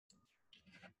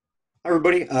Hi,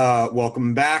 everybody.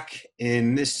 Welcome back.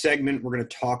 In this segment, we're going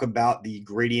to talk about the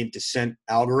gradient descent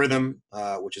algorithm,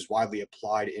 which is widely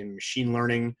applied in machine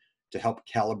learning to help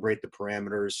calibrate the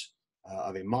parameters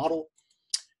of a model.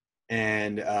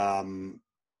 And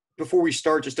before we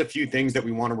start, just a few things that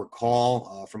we want to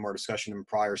recall from our discussion in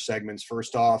prior segments.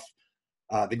 First off,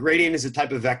 the gradient is a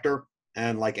type of vector,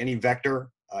 and like any vector,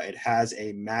 it has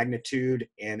a magnitude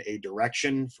and a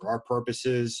direction. For our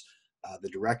purposes, the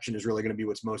direction is really going to be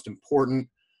what's most important.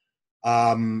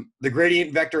 The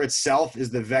gradient vector itself is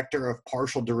the vector of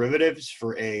partial derivatives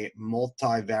for a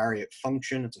multivariate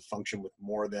function. It's a function with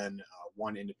more than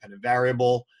one independent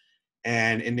variable.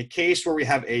 And in the case where we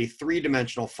have a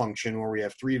three-dimensional function where we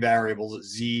have three variables,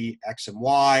 z, x, and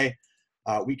y,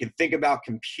 we can think about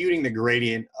computing the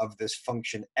gradient of this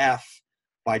function f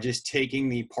by just taking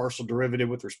the partial derivative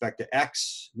with respect to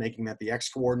x, making that the x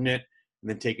coordinate, and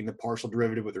then taking the partial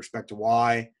derivative with respect to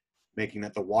y, making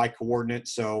that the y coordinate.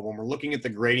 So when we're looking at the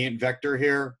gradient vector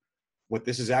here, what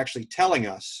this is actually telling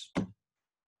us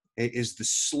is the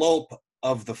slope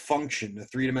of the function, the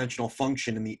three-dimensional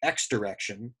function in the x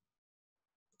direction.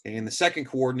 And the second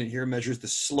coordinate here measures the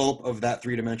slope of that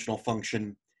three-dimensional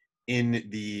function in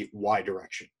the y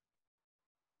direction.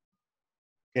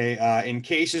 Okay, in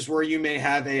cases where you may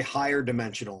have a higher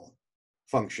dimensional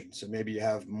function, so maybe you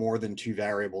have more than two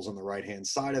variables on the right-hand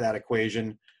side of that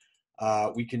equation,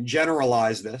 we can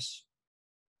generalize this.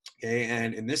 Okay,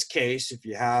 and in this case, if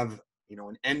you have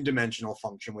an n-dimensional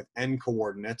function with n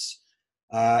coordinates,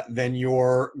 then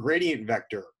your gradient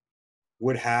vector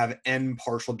would have n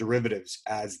partial derivatives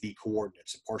as the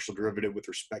coordinates, a partial derivative with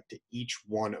respect to each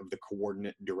one of the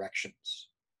coordinate directions.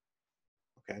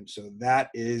 Okay, so that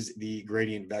is the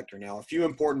gradient vector. Now, a few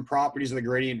important properties of the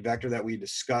gradient vector that we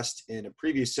discussed in a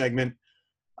previous segment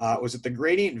was that the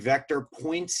gradient vector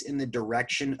points in the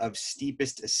direction of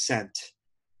steepest ascent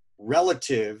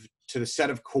relative to the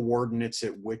set of coordinates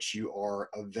at which you are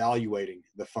evaluating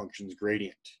the function's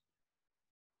gradient.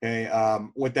 Okay,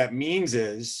 what that means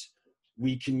is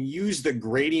we can use the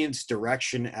gradient's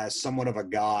direction as somewhat of a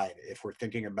guide if we're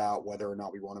thinking about whether or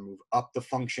not we want to move up the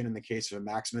function in the case of a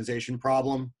maximization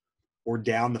problem or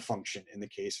down the function in the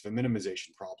case of a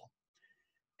minimization problem.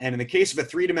 And in the case of a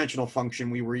three-dimensional function,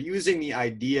 we were using the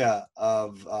idea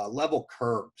of level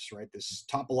curves, right? This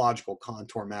topological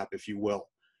contour map, if you will,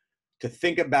 to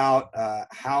think about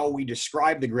how we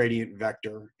describe the gradient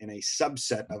vector in a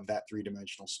subset of that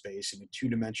three-dimensional space in a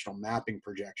two-dimensional mapping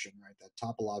projection, right? That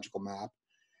topological map.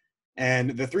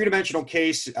 And the three-dimensional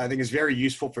case, I think, is very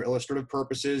useful for illustrative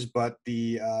purposes, but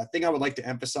the thing I would like to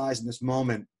emphasize in this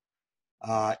moment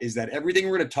is that everything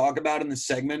we're going to talk about in this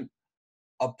segment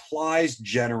applies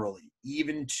generally,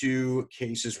 even to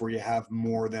cases where you have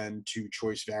more than two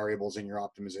choice variables in your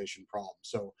optimization problem.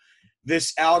 So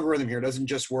this algorithm here doesn't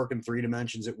just work in three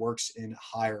dimensions, it works in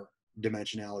higher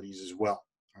dimensionalities as well.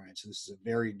 All right, so this is a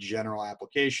very general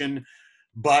application,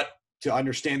 but to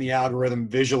understand the algorithm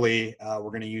visually, we're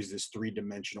going to use this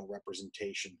three-dimensional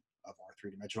representation of our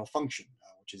three-dimensional function,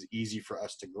 which is easy for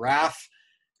us to graph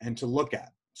and to look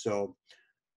at. So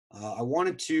I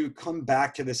wanted to come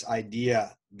back to this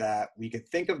idea that we could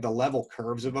think of the level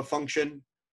curves of a function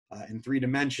in three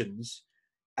dimensions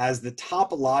as the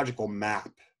topological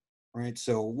map, right?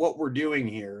 So what we're doing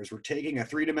here is we're taking a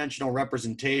three-dimensional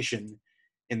representation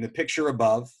in the picture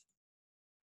above,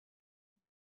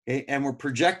 okay, and we're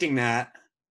projecting that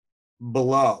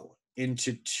below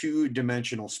into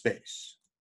two-dimensional space.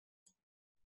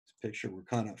 This picture, we're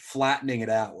kind of flattening it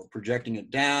out. We're projecting it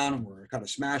down, we're kind of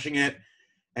smashing it.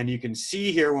 And you can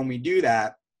see here when we do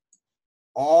that,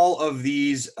 all of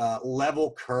these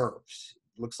level curves,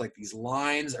 it looks like these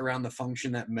lines around the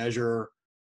function that measure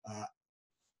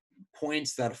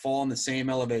points that fall in the same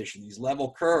elevation. These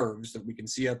level curves that we can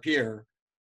see up here,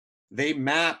 they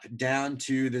map down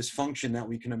to this function that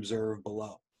we can observe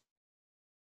below.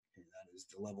 Okay, that is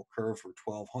the level curve for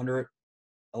 1200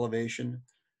 elevation.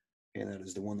 And that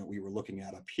is the one that we were looking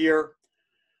at up here.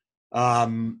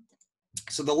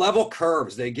 So the level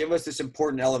curves, they give us this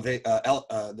important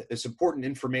important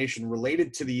information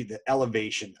related to the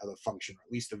elevation of the function, or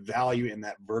at least the value in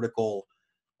that vertical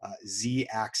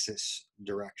z-axis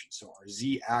direction. So our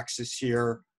z-axis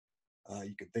here,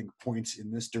 you could think points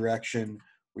in this direction.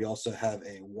 We also have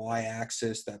a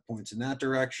y-axis that points in that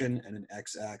direction and an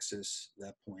x-axis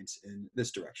that points in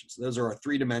this direction. So those are our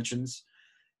three dimensions.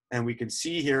 And we can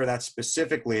see here that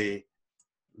specifically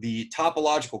the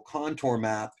topological contour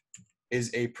map is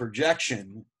a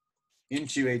projection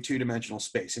into a two-dimensional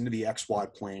space, into the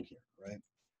XY plane here, right?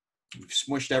 We've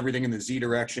smushed everything in the Z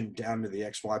direction down to the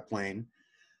XY plane.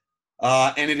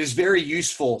 And it is very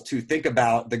useful to think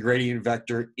about the gradient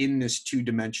vector in this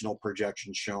two-dimensional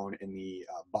projection shown in the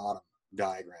bottom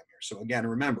diagram here. So again,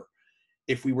 remember,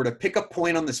 if we were to pick a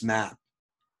point on this map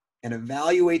and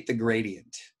evaluate the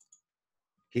gradient,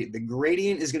 okay, the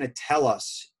gradient is going to tell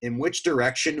us in which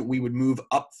direction we would move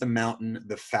up the mountain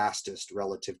the fastest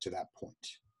relative to that point.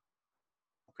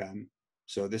 Okay,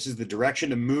 so this is the direction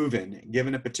to move in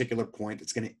given a particular point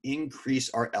that's going to increase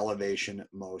our elevation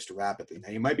most rapidly.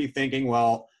 Now you might be thinking,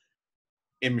 well,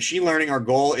 in machine learning, our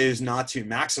goal is not to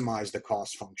maximize the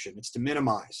cost function, it's to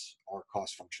minimize our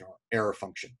cost function, our error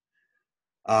function.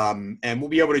 And we'll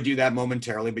be able to do that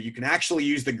momentarily, but you can actually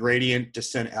use the gradient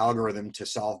descent algorithm to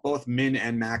solve both min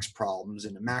and max problems.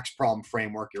 In the max problem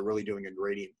framework, you're really doing a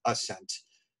gradient ascent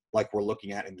like we're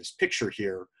looking at in this picture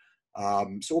here.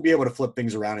 So we'll be able to flip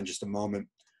things around in just a moment.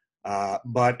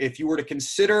 But if you were to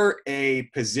consider a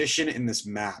position in this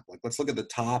map, like let's look at the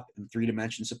top in 3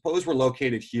 dimensions. Suppose we're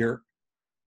located here,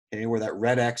 okay, where that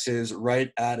red X is,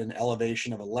 right at an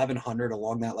elevation of 1100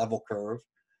 along that level curve.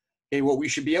 Okay, what we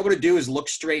should be able to do is look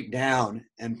straight down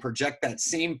and project that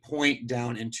same point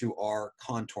down into our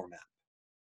contour map.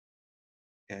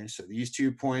 Okay, so these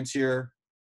 2 points here,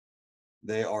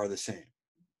 they are the same.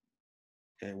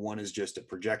 Okay, one is just a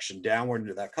projection downward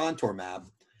into that contour map.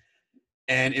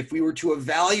 And if we were to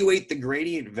evaluate the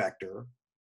gradient vector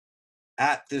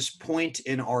at this point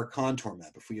in our contour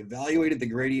map, if we evaluated the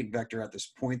gradient vector at this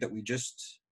point that we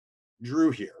just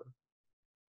drew here,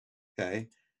 okay,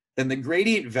 then the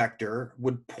gradient vector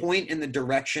would point in the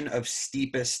direction of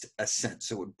steepest ascent.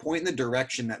 So it would point in the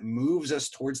direction that moves us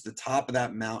towards the top of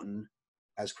that mountain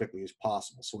as quickly as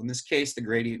possible. So in this case, the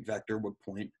gradient vector would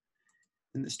point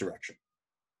in this direction.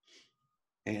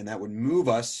 And that would move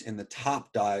us in the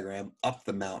top diagram up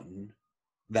the mountain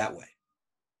that way.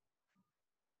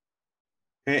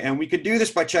 Okay, and we could do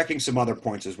this by checking some other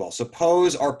points as well.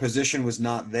 Suppose our position was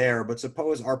not there, but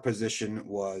suppose our position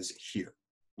was here,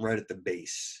 right at the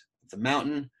base of the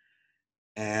mountain.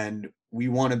 And we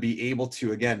want to be able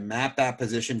to, again, map that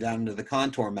position down into the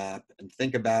contour map and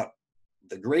think about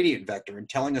the gradient vector and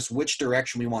telling us which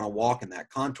direction we want to walk in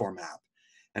that contour map.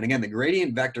 And again, the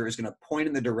gradient vector is going to point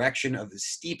in the direction of the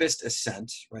steepest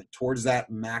ascent, right, towards that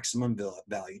maximum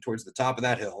value, towards the top of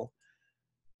that hill.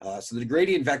 So the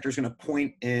gradient vector is going to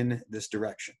point in this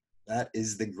direction. That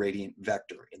is the gradient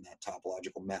vector in that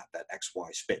topological map, that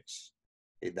XY space.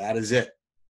 Okay, that is it.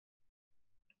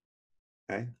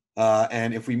 Okay.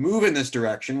 And if we move in this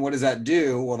direction, what does that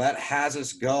do? Well, that has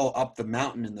us go up the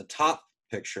mountain in the top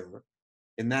picture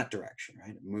in that direction,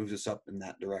 right? It moves us up in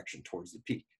that direction towards the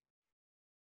peak.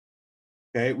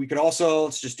 Okay, we could also,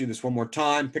 let's just do this one more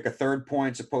time, pick a third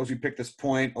point. Suppose we pick this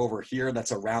point over here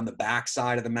that's around the back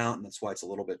side of the mountain. That's why it's a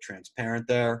little bit transparent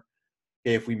there.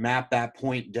 Okay, if we map that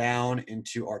point down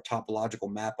into our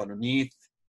topological map underneath,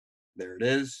 there it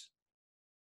is.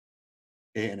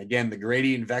 Okay, and again, the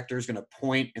gradient vector is going to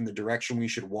point in the direction we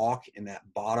should walk in that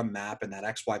bottom map in that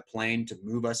XY plane to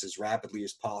move us as rapidly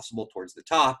as possible towards the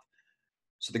top.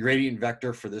 So the gradient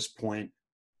vector for this point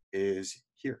is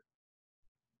here.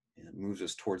 And it moves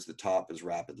us towards the top as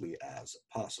rapidly as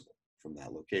possible from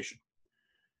that location.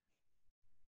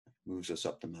 It moves us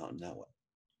up the mountain that way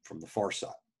from the far side.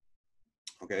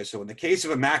 Okay, so in the case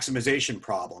of a maximization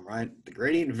problem, right, the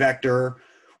gradient vector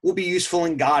will be useful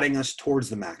in guiding us towards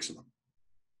the maximum.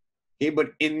 Okay,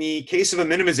 but in the case of a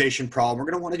minimization problem,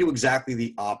 we're going to want to do exactly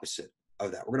the opposite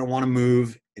of that. We're going to want to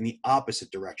move in the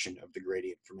opposite direction of the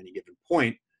gradient from any given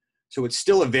point. So it's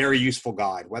still a very useful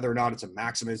guide, whether or not it's a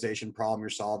maximization problem you're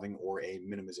solving or a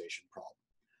minimization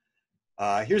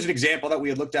problem. Here's an example that we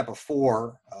had looked at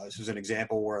before. This was an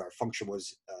example where our function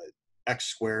was x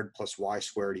squared plus y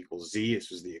squared equals z.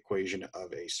 This was the equation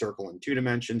of a circle in 2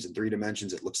 dimensions. In 3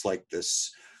 dimensions, it looks like this,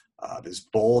 this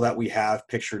bowl that we have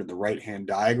pictured in the right-hand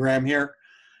diagram here.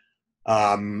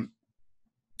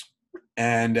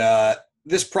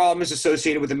 This problem is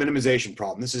associated with the minimization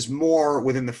problem. This is more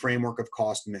within the framework of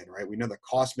cost min, right? We know the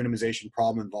cost minimization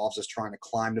problem involves us trying to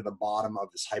climb to the bottom of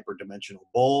this hyperdimensional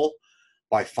bowl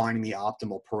by finding the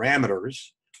optimal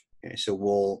parameters. Okay, so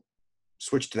we'll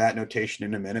switch to that notation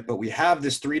in a minute, but we have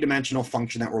this 3-dimensional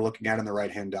function that we're looking at in the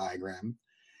right-hand diagram.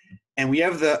 And we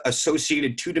have the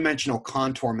associated 2-dimensional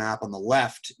contour map on the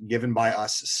left given by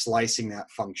us slicing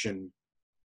that function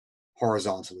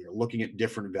horizontally or looking at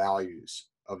different values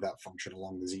of that function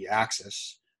along the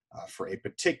z-axis for a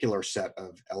particular set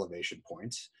of elevation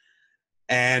points.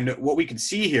 And what we can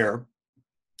see here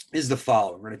is the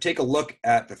following. We're going to take a look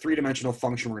at the 3-dimensional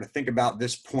function. We're going to think about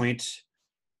this point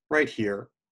right here.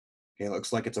 Okay, it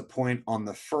looks like it's a point on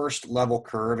the first level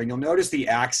curve. And you'll notice the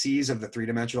axes of the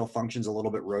 3-dimensional function is a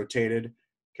little bit rotated.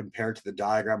 compared to the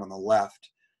diagram on the left.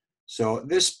 So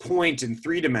this point in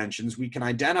 3 dimensions, we can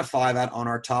identify that on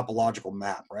our topological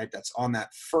map, right? That's on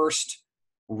that first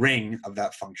ring of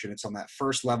that function. It's on that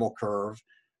first level curve,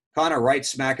 kind of right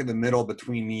smack in the middle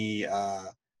between the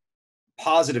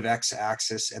positive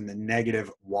x-axis and the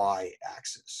negative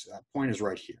y-axis. So that point is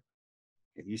right here.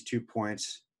 Okay, these 2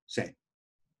 points, same.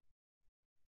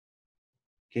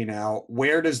 Okay, now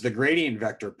where does the gradient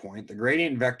vector point? The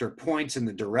gradient vector points in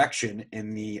the direction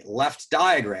in the left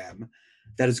diagram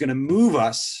that is going to move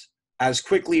us as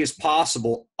quickly as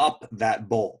possible up that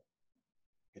bowl.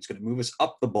 It's going to move us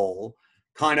up the bowl,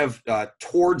 kind of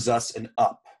towards us and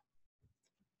up.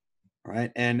 All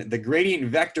right, and the gradient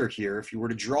vector here, if you were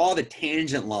to draw the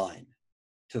tangent line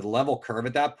to the level curve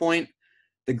at that point,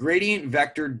 the gradient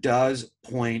vector does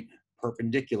point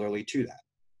perpendicularly to that.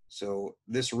 So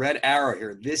this red arrow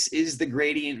here, this is the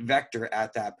gradient vector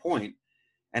at that point,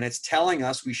 and it's telling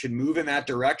us we should move in that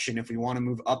direction if we want to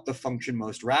move up the function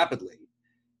most rapidly.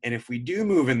 And if we do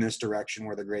move in this direction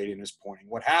where the gradient is pointing,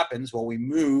 what happens? Well, we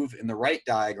move in the right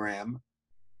diagram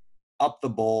up the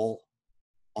bowl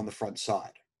on the front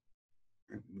side.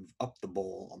 Move up the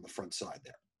bowl on the front side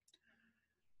there.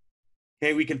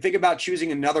 Okay, we can think about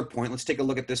choosing another point. Let's take a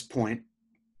look at this point.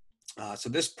 So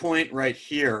this point right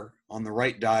here on the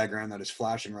right diagram that is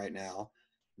flashing right now,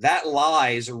 that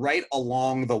lies right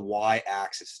along the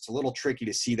y-axis. It's a little tricky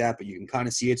to see that, but you can kind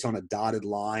of see it's on a dotted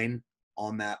line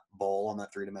on that bowl, on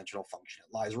that 3-dimensional function.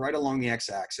 It lies right along the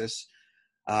x-axis.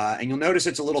 And you'll notice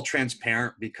it's a little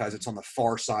transparent because it's on the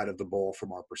far side of the bowl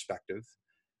from our perspective.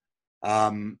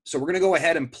 So we're going to go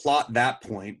ahead and plot that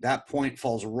point. That point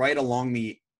falls right along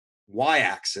the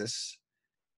y-axis.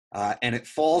 And it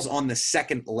falls on the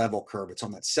second level curve. It's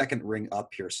on that second ring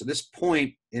up here. So this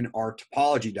point in our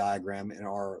topology diagram, in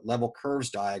our level curves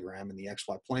diagram in the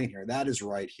XY plane here, that is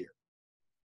right here.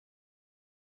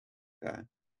 Okay.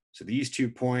 So these 2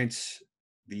 points,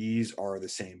 these are the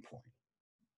same point.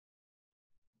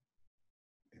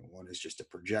 And one is just a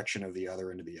projection of the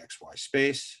other into the XY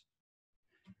space.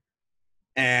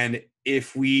 And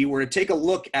if we were to take a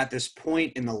look at this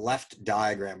point in the left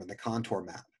diagram in the contour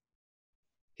map,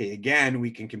 okay, again,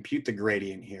 we can compute the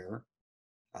gradient here,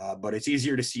 but it's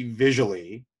easier to see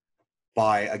visually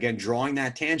by, again, drawing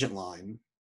that tangent line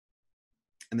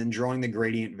and then drawing the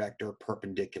gradient vector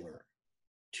perpendicular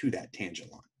to that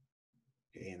tangent line.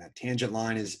 Okay, and that tangent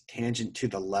line is tangent to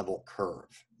the level curve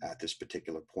at this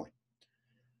particular point.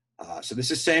 So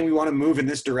this is saying we want to move in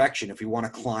this direction if we want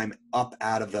to climb up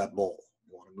out of that bowl.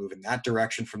 We want to move in that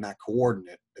direction from that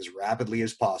coordinate as rapidly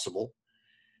as possible.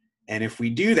 And if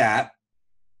we do that,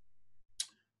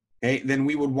 okay, then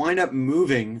we would wind up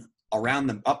moving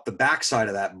around up the backside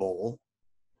of that bowl,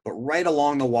 but right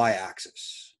along the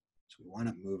y-axis. So we wind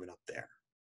up moving up there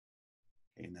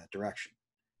in that direction.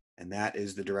 And that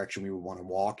is the direction we would want to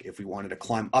walk if we wanted to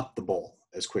climb up the bowl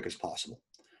as quick as possible.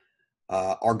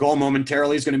 Our goal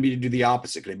momentarily is going to be to do the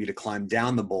opposite, going to be to climb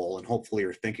down the bowl, and hopefully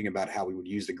you're thinking about how we would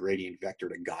use the gradient vector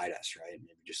to guide us, right?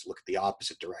 Maybe just look at the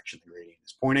opposite direction the gradient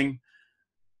is pointing.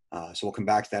 So we'll come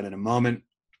back to that in a moment.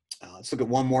 Let's look at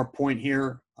one more point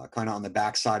here, kind of on the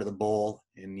back side of the bowl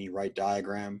in the right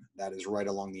diagram. That is right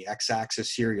along the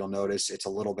x-axis here. You'll notice it's a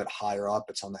little bit higher up.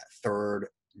 It's on that third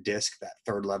disk, that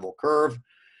third level curve.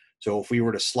 So if we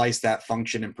were to slice that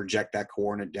function and project that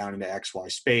coordinate down into XY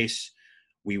space,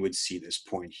 we would see this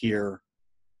point here.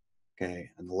 Okay,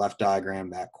 and the left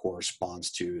diagram, that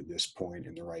corresponds to this point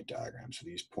in the right diagram. So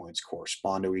these points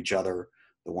correspond to each other.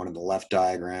 The one in the left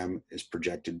diagram is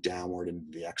projected downward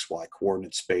into the XY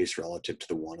coordinate space relative to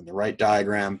the one in the right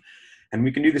diagram. And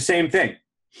we can do the same thing.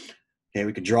 Okay,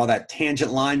 we can draw that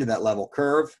tangent line to that level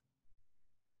curve,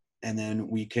 and then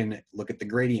we can look at the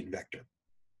gradient vector,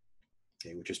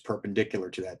 okay, which is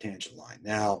perpendicular to that tangent line.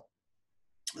 Now,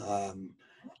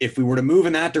 if we were to move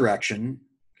in that direction,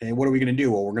 okay, what are we going to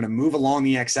do? Well, we're going to move along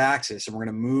the x-axis, and we're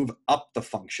going to move up the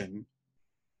function,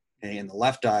 okay, in the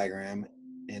left diagram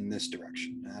in this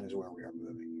direction. That is where we are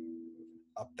moving,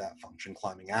 up that function,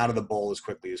 climbing out of the bowl as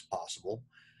quickly as possible.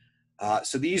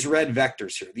 So these red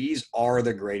vectors here, these are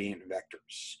the gradient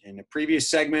vectors. In the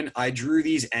previous segment, I drew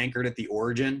these anchored at the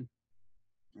origin.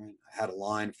 Right? I had a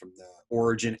line from the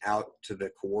origin out to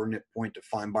the coordinate point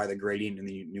defined by the gradient in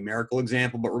the numerical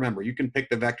example. But remember, you can pick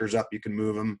the vectors up, you can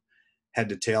move them head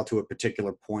to tail to a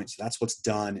particular point. So that's what's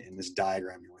done in this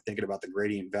diagram here. We're thinking about the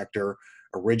gradient vector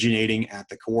originating at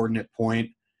the coordinate point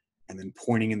and then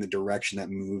pointing in the direction that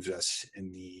moves us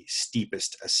in the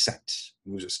steepest ascent,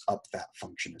 moves us up that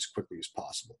function as quickly as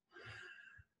possible.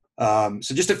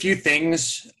 So just a few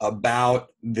things about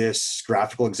this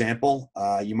graphical example.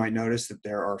 You might notice that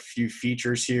there are a few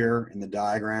features here in the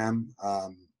diagram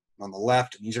on the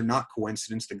left, and these are not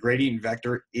coincidence. The gradient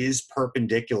vector is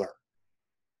perpendicular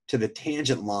to the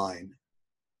tangent line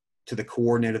to the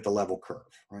coordinate at the level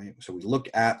curve, right? So we look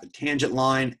at the tangent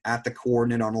line at the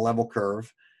coordinate on a level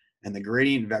curve, and the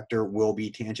gradient vector will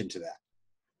be tangent to that.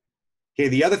 Okay,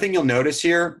 the other thing you'll notice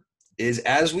here is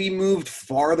as we moved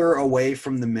farther away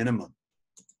from the minimum,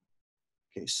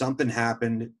 okay, something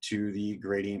happened to the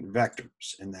gradient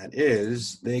vectors, and that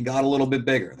is they got a little bit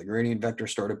bigger. The gradient vector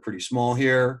started pretty small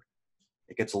here.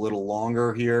 It gets a little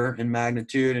longer here in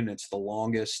magnitude, and it's the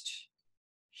longest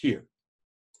here.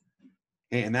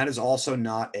 And that is also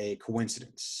not a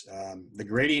coincidence. The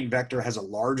gradient vector has a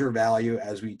larger value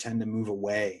as we tend to move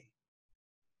away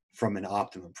from an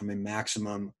optimum, from a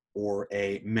maximum or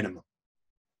a minimum.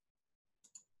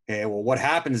 Okay, well, what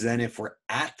happens then if we're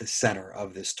at the center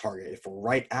of this target, if we're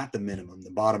right at the minimum,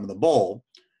 the bottom of the bowl?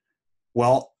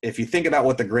 Well, if you think about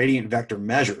what the gradient vector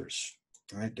measures,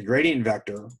 right, the gradient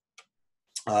vector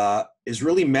is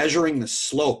really measuring the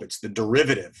slope. It's the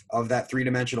derivative of that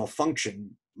three-dimensional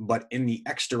function, but in the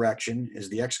x direction is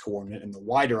the x coordinate and the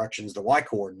y direction is the y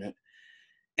coordinate.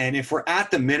 And if we're at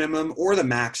the minimum or the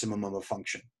maximum of a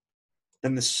function,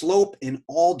 then the slope in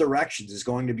all directions is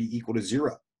going to be equal to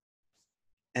 0.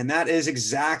 And that is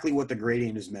exactly what the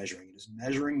gradient is measuring. It is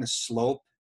measuring the slope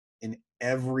in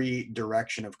every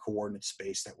direction of coordinate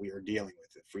space that we are dealing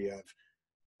with. If we have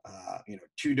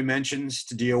two dimensions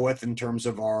to deal with in terms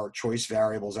of our choice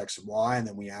variables x and y, and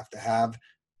then we have to have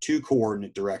two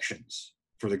coordinate directions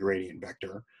for the gradient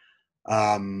vector.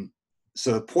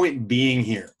 So the point being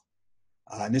here,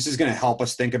 and this is going to help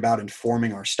us think about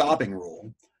informing our stopping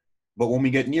rule, but when we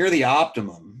get near the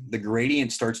optimum, the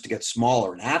gradient starts to get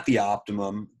smaller, and at the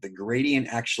optimum, the gradient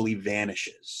actually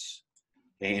vanishes,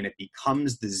 okay, and it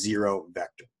becomes the 0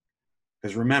 vector.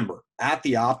 Because remember, at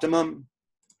the optimum,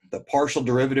 the partial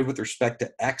derivative with respect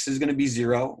to x is going to be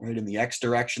 0, right? In the x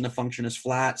direction, the function is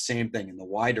flat. Same thing. In the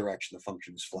y direction, the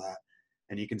function is flat.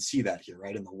 And you can see that here,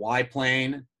 right? In the y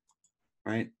plane,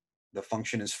 right, the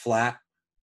function is flat,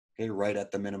 okay, right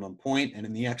at the minimum point. And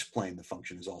in the x plane, the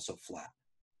function is also flat.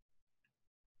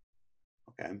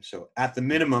 Okay, so at the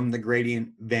minimum, the gradient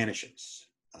vanishes.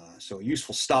 So a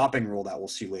useful stopping rule that we'll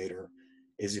see later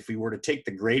is if we were to take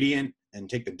the gradient and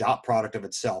take the dot product of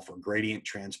itself, or gradient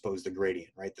transpose the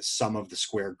gradient, right, the sum of the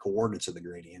squared coordinates of the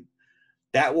gradient,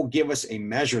 that will give us a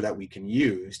measure that we can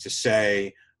use to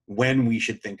say when we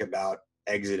should think about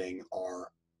exiting our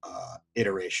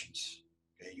iterations,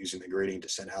 okay, using the gradient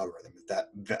descent algorithm. If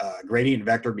that gradient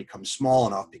vector becomes small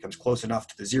enough, becomes close enough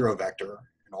to the 0 vector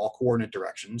in all coordinate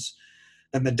directions,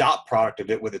 then the dot product of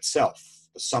it with itself,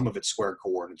 the sum of its squared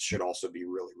coordinates, should also be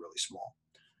really, really small.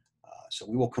 So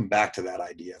we will come back to that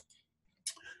idea.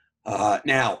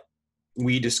 Now,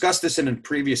 we discussed this in a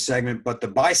previous segment, but the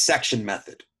bisection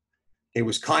method, it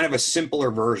was kind of a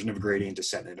simpler version of gradient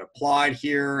descent. It applied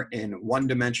here in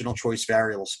one-dimensional choice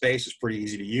variable space. It's pretty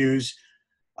easy to use.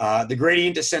 The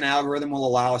gradient descent algorithm will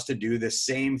allow us to do the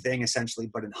same thing essentially,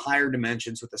 but in higher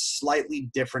dimensions with a slightly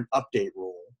different update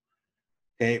rule.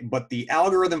 Okay, but the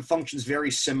algorithm functions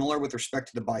very similar with respect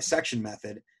to the bisection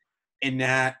method in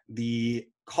that the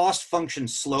cost function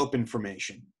slope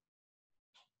information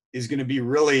is going to be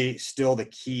really still the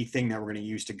key thing that we're going to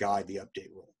use to guide the update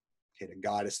rule, okay, to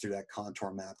guide us through that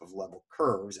contour map of level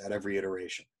curves at every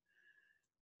iteration.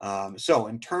 So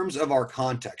in terms of our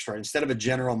context, right, instead of a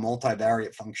general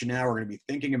multivariate function now, we're going to be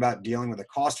thinking about dealing with a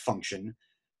cost function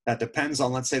that depends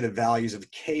on, let's say, the values of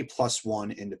k plus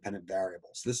 1 independent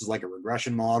variables. This is like a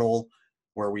regression model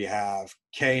where we have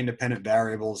k independent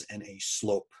variables and a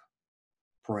slope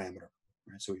parameter.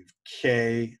 Right? So we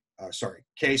have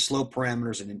k slope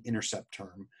parameters and an intercept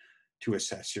term to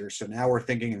assess here. So now we're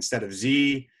thinking instead of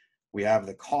z, we have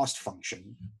the cost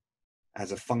function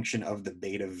as a function of the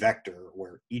beta vector,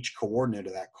 where each coordinate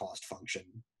of that cost function,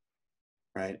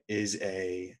 right, is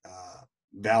a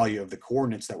value of the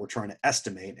coordinates that we're trying to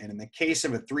estimate. And in the case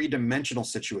of a three-dimensional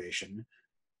situation,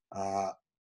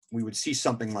 we would see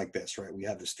something like this, right? We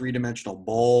have this three-dimensional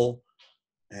bowl,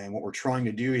 and what we're trying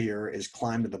to do here is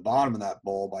climb to the bottom of that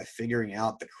bowl by figuring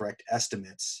out the correct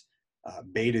estimates,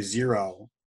 beta 0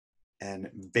 and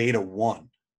beta 1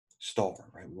 star,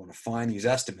 right? We want to find these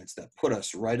estimates that put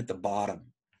us right at the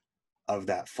bottom of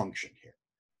that function here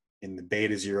in the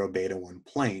beta 0, beta 1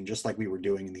 plane, just like we were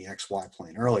doing in the XY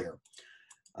plane earlier.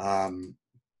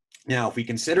 Now, if we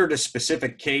considered a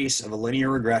specific case of a linear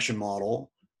regression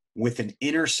model with an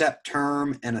intercept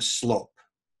term and a slope,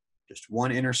 just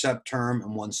one intercept term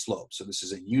and one slope. So this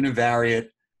is a univariate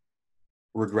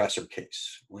regressor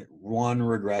case, like one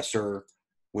regressor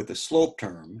with a slope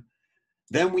term,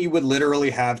 then we would literally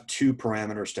have two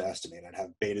parameters to estimate. I'd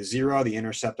have beta 0, the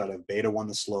intercept, I'd have beta 1,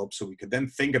 the slope. So we could then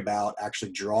think about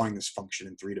actually drawing this function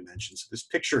in 3 dimensions. So this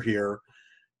picture here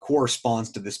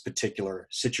corresponds to this particular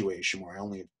situation where I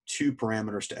only have 2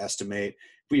 parameters to estimate.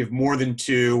 If we have more than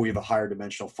 2, we have a higher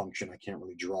dimensional function. I can't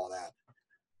really draw that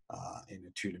in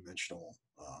a 2-dimensional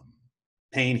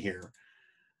pane here.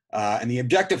 And the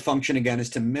objective function, again, is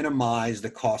to minimize the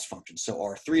cost function. So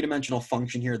our 3-dimensional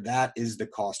function here, that is the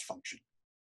cost function.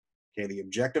 Okay, the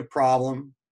objective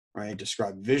problem, right,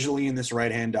 described visually in this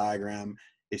right-hand diagram,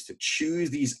 is to choose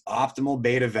these optimal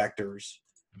beta vectors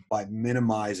by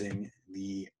minimizing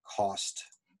the cost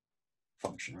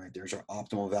function, right? There's our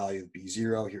optimal value of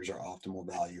B0. Here's our optimal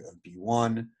value of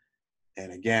B1.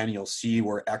 And again, you'll see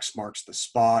where X marks the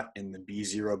spot in the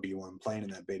B0, B1 plane, in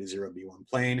that beta 0, B1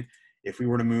 plane. If we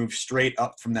were to move straight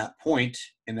up from that point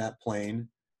in that plane,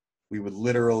 we would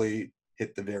literally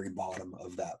hit the very bottom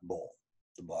of that bowl,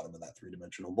 the bottom of that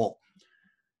 3-dimensional bowl.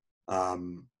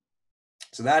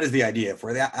 So that is the idea. If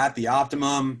we're at the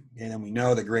optimum, and then we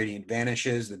know the gradient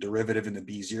vanishes, the derivative in the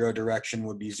B0 direction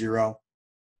would be 0.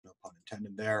 No pun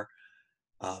intended there.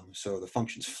 So the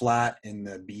function's flat in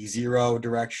the B0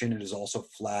 direction. It is also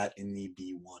flat in the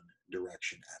B1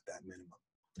 direction at that minimum.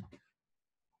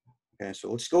 Okay,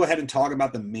 so let's go ahead and talk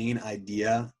about the main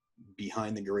idea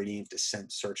behind the gradient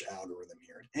descent search algorithm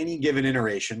here. At any given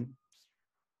iteration,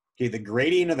 okay, the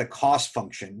gradient of the cost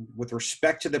function with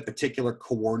respect to the particular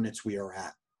coordinates we are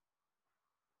at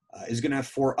is going to,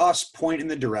 for us, point in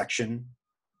the direction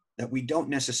that we don't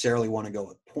necessarily want to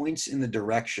go. It points in the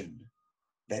direction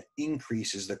that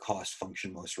increases the cost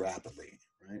function most rapidly,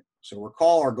 right? So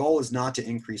recall, our goal is not to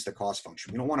increase the cost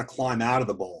function. We don't want to climb out of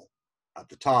the bowl at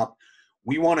the top.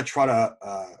 We want to try to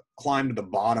climb to the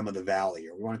bottom of the valley,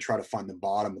 or we want to try to find the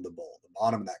bottom of the bowl, the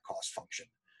bottom of that cost function.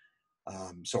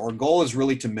 So our goal is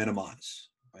really to minimize,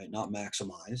 right, not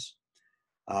maximize,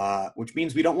 which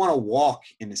means we don't want to walk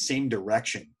in the same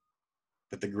direction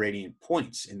that the gradient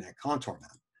points in that contour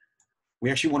map. We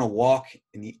actually want to walk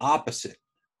in the opposite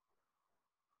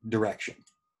direction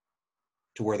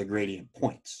to where the gradient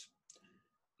points.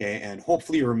 Okay, and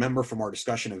hopefully you remember from our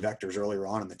discussion of vectors earlier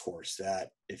on in the course that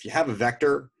if you have a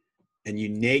vector and you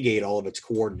negate all of its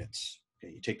coordinates,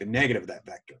 okay, you take the negative of that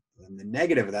vector, and the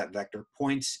negative of that vector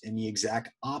points in the exact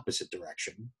opposite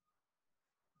direction.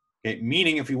 Okay,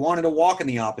 meaning if we wanted to walk in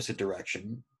the opposite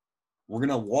direction, we're going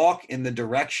to walk in the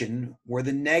direction where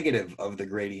the negative of the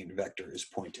gradient vector is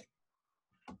pointing.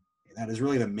 And that is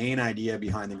really the main idea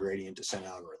behind the gradient descent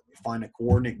algorithm. We find a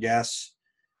coordinate guess.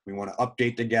 We want to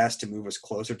update the guess to move us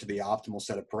closer to the optimal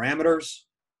set of parameters.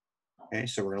 Okay,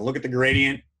 so we're going to look at the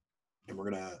gradient, and we're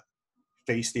going to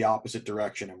face the opposite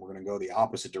direction, and we're going to go the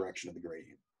opposite direction of the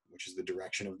gradient, which is the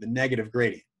direction of the negative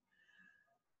gradient.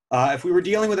 If we were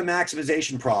dealing with a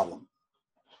maximization problem,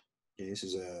 okay, this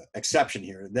is an exception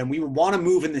here, then we would want to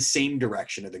move in the same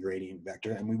direction of the gradient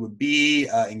vector, and we would be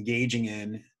engaging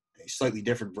in a slightly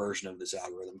different version of this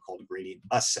algorithm called gradient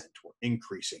ascent, or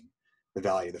increasing the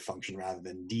value of the function rather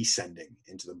than descending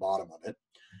into the bottom of it.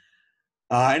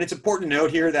 And it's important to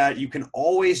note here that you can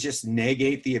always just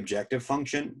negate the objective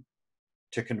function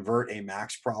to convert a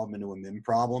max problem into a min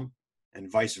problem, and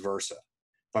vice versa.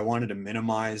 If I wanted to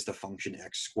minimize the function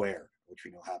x squared, which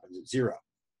we know happens at 0,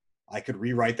 I could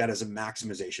rewrite that as a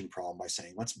maximization problem by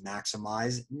saying, let's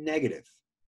maximize negative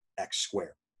x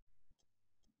squared.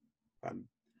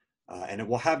 And it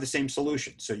will have the same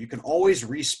solution. So you can always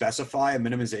re-specify a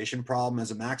minimization problem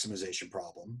as a maximization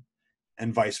problem,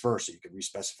 and vice versa. You can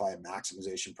re-specify a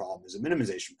maximization problem as a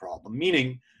minimization problem,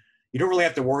 meaning you don't really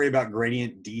have to worry about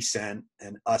gradient descent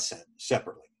and ascent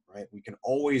separately, right? We can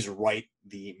always write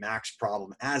the max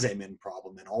problem as a min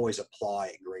problem and always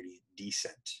apply gradient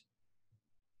descent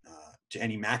to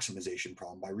any maximization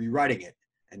problem by rewriting it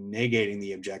and negating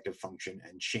the objective function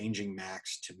and changing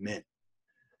max to min.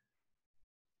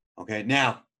 Okay,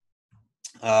 now,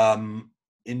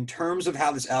 in terms of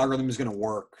how this algorithm is going to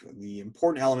work, the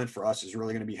important element for us is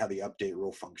really going to be how the update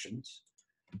rule functions.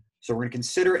 So we're going to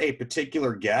consider a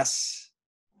particular guess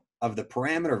of the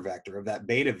parameter vector, of that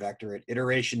beta vector at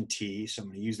iteration t. So I'm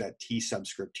going to use that t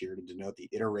subscript here to denote the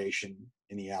iteration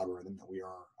in the algorithm that we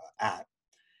are at.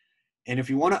 And if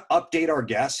we want to update our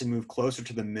guess and move closer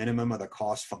to the minimum of the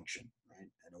cost function, right,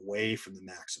 and away from the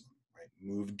maximum, right,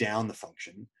 move down the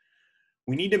function,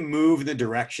 we need to move in the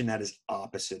direction that is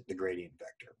opposite the gradient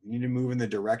vector. We need to move in the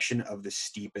direction of the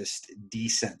steepest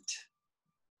descent.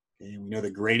 And we know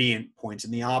the gradient points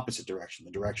in the opposite direction,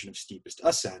 the direction of steepest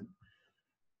ascent.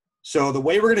 So the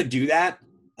way we're going to do that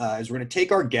is we're going to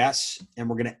take our guess and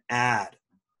we're going to add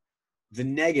the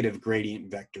negative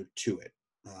gradient vector to it.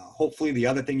 Hopefully the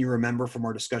other thing you remember from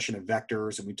our discussion of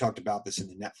vectors, and we talked about this in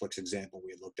the Netflix example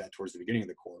we had looked at towards the beginning of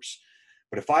the course,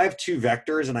 but if I have two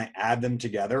vectors and I add them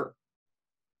together,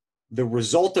 the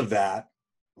result of that,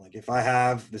 like if I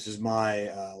have, this is my,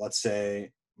 let's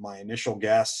say my initial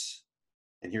guess,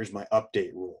 and here's my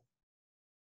update rule.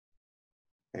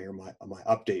 Here my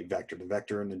update vector, the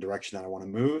vector in the direction that I want to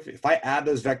move. If I add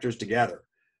those vectors together,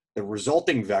 the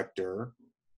resulting vector,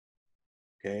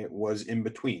 okay, was in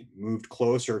between, moved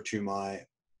closer to my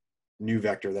new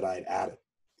vector that I had added.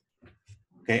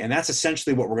 Okay, and that's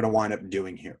essentially what we're going to wind up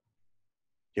doing here.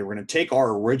 Okay, we're going to take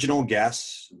our original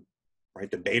guess, right,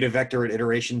 the beta vector at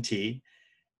iteration t,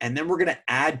 and then we're going to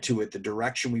add to it the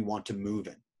direction we want to move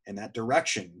in. And that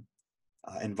direction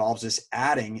involves us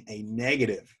adding a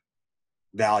negative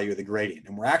value of the gradient.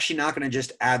 And we're actually not going to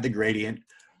just add the gradient.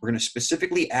 We're going to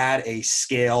specifically add a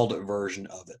scaled version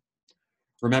of it.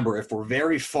 Remember, if we're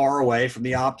very far away from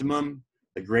the optimum,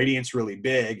 the gradient's really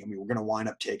big, and we're going to wind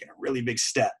up taking a really big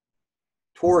step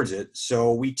towards it.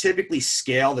 So we typically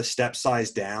scale the step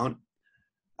size down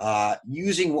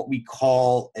using what we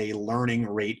call a learning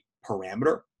rate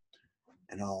parameter.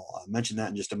 And I'll mention that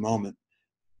in just a moment.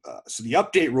 So the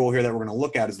update rule here that we're going to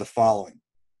look at is the following.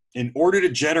 In order to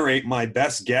generate my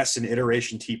best guess in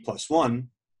iteration t plus 1,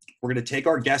 we're going to take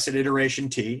our guess at iteration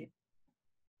t.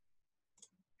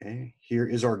 Okay, here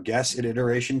is our guess at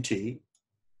iteration t.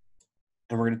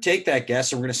 And we're going to take that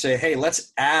guess and we're going to say, hey,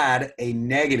 let's add a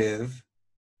negative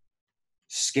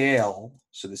scale.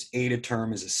 So this eta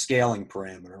term is a scaling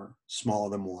parameter,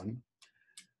 smaller than 1.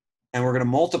 And we're going to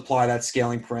multiply that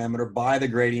scaling parameter by the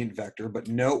gradient vector. But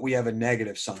note we have a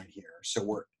negative sign here. So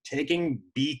we're taking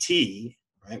bt,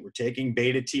 right? We're taking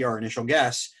beta t, our initial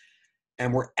guess,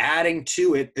 and we're adding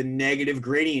to it the negative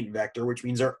gradient vector, which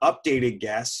means our updated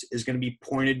guess is going to be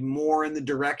pointed more in the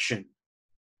direction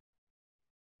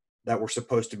that we're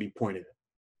supposed to be pointed in.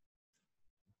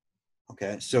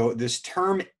 Okay, so this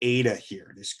term eta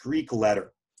here, this Greek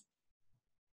letter,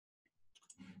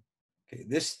 okay,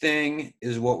 this thing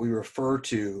is what we refer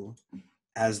to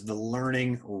as the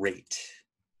learning rate.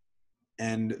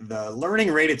 And the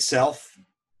learning rate itself,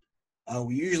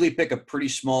 we usually pick a pretty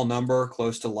small number,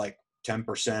 close to like 10%,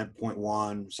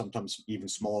 0.1, sometimes even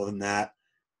smaller than that.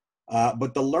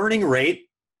 But the learning rate,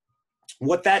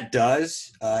 what that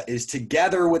does is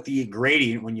together with the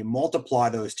gradient, when you multiply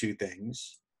those two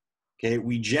things, okay,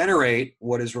 we generate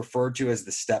what is referred to as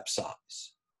the step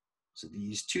size. So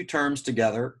these two terms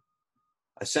together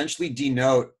essentially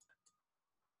denote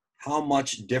how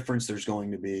much difference there's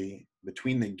going to be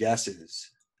between the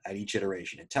guesses at each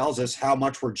iteration. It tells us how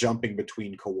much we're jumping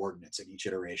between coordinates at each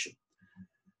iteration.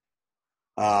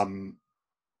 So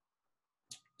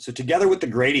together with the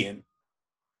gradient,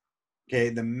 okay,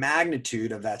 the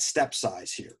magnitude of that step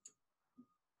size here,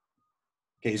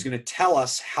 okay, is going to tell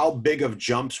us how big of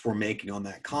jumps we're making on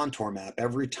that contour map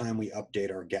every time we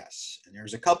update our guess. And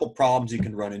there's a couple problems you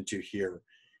can run into here.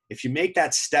 If you make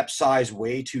that step size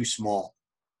way too small,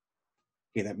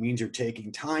 okay, that means you're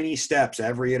taking tiny steps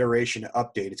every iteration to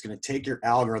update. It's going to take your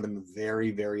algorithm a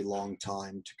very, very long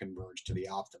time to converge to the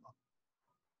optimum.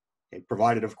 Okay,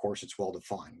 provided, of course, it's well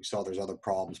defined. We saw there's other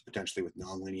problems potentially with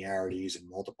nonlinearities and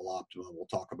multiple optima. We'll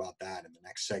talk about that in the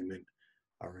next segment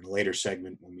or in a later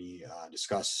segment when we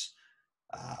discuss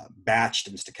batched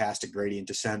and stochastic gradient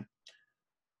descent.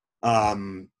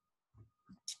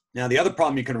 Now, the other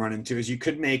problem you can run into is you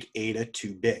could make eta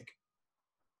too big.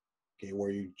 Okay,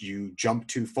 where you jump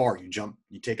too far. You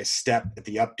take a step at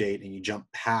the update and you jump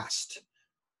past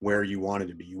where you wanted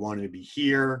to be. You wanted to be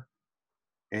here,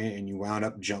 and you wound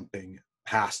up jumping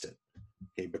past it,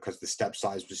 okay, because the step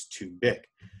size was too big.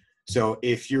 So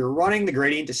if you're running the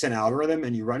gradient descent algorithm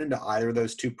and you run into either of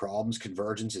those two problems,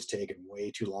 convergence is taking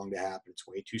way too long to happen, it's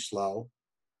way too slow,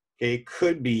 okay, it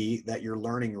could be that your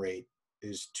learning rate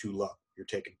is too low. You're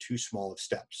taking too small of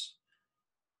steps.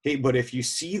 Okay, but if you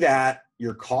see that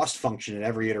your cost function at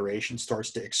every iteration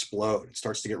starts to explode, it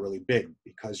starts to get really big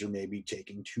because you're maybe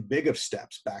taking too big of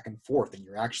steps back and forth and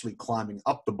you're actually climbing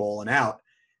up the bowl and out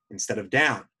instead of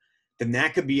down, then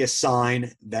that could be a sign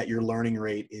that your learning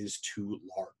rate is too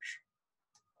large.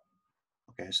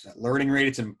 Okay, so that learning rate,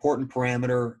 it's an important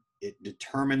parameter. It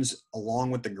determines, along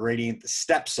with the gradient, the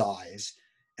step size,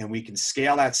 and we can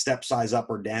scale that step size up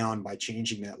or down by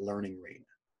changing that learning rate,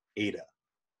 eta,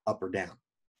 up or down.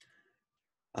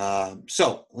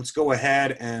 So let's go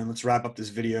ahead and let's wrap up this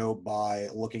video by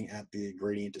looking at the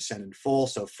gradient descent in full.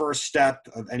 So first step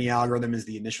of any algorithm is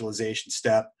the initialization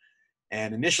step.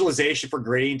 And initialization for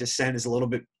gradient descent is a little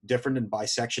bit different than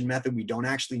bisection method. We don't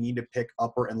actually need to pick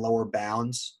upper and lower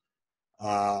bounds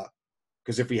because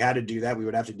because if we had to do that, we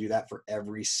would have to do that for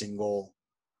every single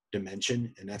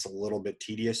dimension, and that's a little bit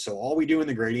tedious. So all we do in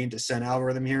the gradient descent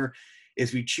algorithm here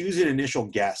is we choose an initial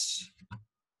guess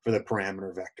for the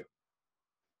parameter vector.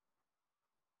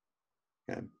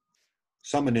 Okay.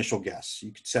 Some initial guess.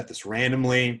 You can set this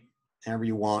randomly, however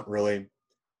you want, really.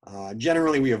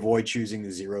 Generally, we avoid choosing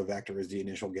the 0 vector as the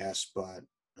initial guess, but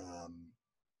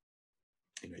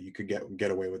you could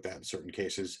get away with that in certain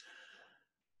cases.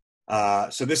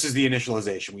 So this is the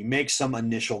initialization. We make some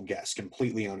initial guess,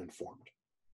 completely uninformed.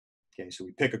 Okay, so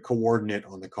we pick a coordinate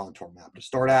on the contour map to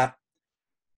start at,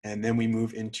 and then we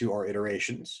move into our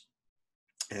iterations.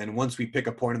 And once we pick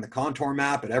a point on the contour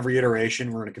map, at every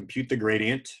iteration, we're going to compute the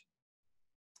gradient.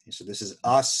 Okay, so this is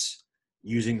us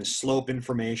using the slope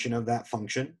information of that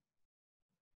function.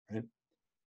 Right?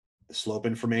 The slope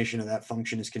information of that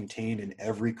function is contained in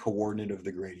every coordinate of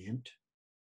the gradient.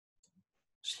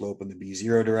 Slope in the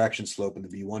B0 direction, slope in the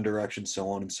B1 direction, so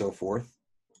on and so forth.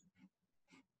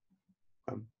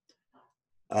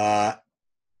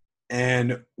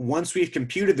 And once we've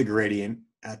computed the gradient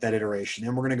at that iteration,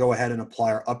 then we're going to go ahead and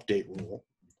apply our update rule.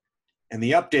 And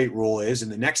the update rule is in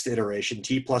the next iteration,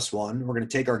 t+1, we're going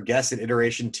to take our guess at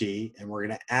iteration t, and we're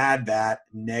going to add that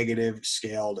negative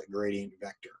scaled gradient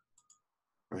vector,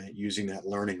 right, using that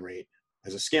learning rate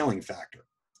as a scaling factor.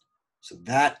 So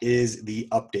that is the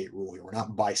update rule here. We're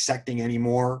not bisecting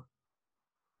anymore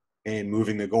and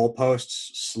moving the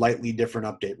goalposts, slightly different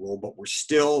update rule, but we're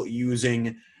still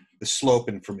using the slope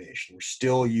information. We're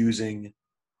still using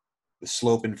the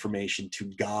slope information to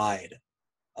guide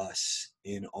us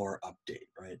in our update,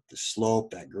 right? The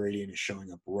slope, that gradient is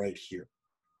showing up right here.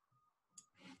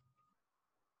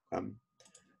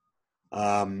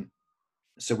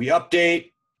 So we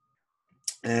update,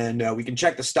 and we can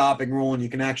check the stopping rule, and you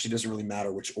can actually, doesn't really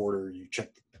matter which order you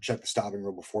check the stopping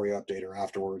rule before you update or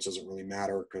afterwards, doesn't really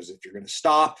matter, because if you're going to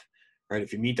stop, right,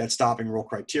 if you meet that stopping rule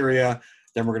criteria,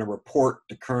 then we're going to report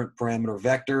the current parameter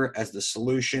vector as the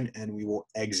solution, and we will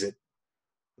exit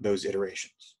those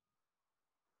iterations.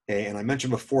 Okay, and I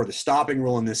mentioned before, the stopping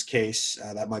rule in this case,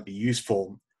 that might be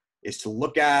useful, is to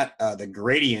look at the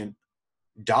gradient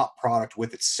dot product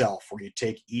with itself, where you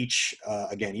take each,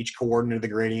 again, each coordinate of the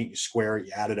gradient, you square it,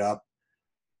 you add it up.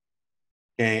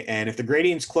 Okay, and if the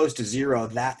gradient's close to 0,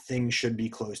 that thing should be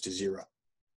close to 0.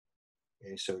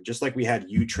 Okay, so just like we had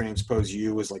U transpose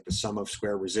U is like the sum of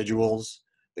square residuals,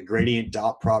 the gradient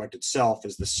dot product itself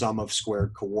is the sum of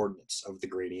squared coordinates of the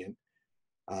gradient.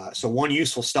 So one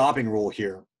useful stopping rule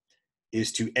here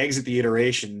is to exit the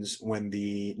iterations when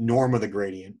the norm of the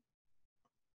gradient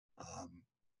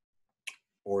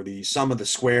or the sum of the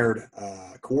squared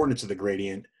coordinates of the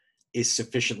gradient is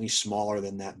sufficiently smaller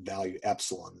than that value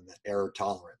epsilon, that error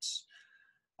tolerance.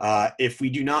 If we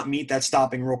do not meet that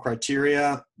stopping rule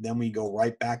criteria, then we go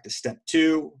right back to step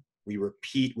 2. We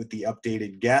repeat with the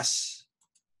updated guess,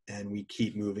 and we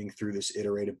keep moving through this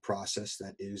iterative process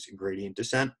that is gradient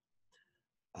descent.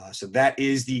 So that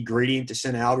is the gradient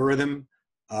descent algorithm.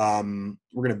 We're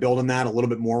going to build on that a little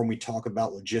bit more when we talk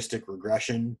about logistic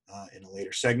regression in a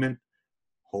later segment.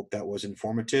 Hope that was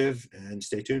informative, and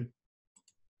stay tuned.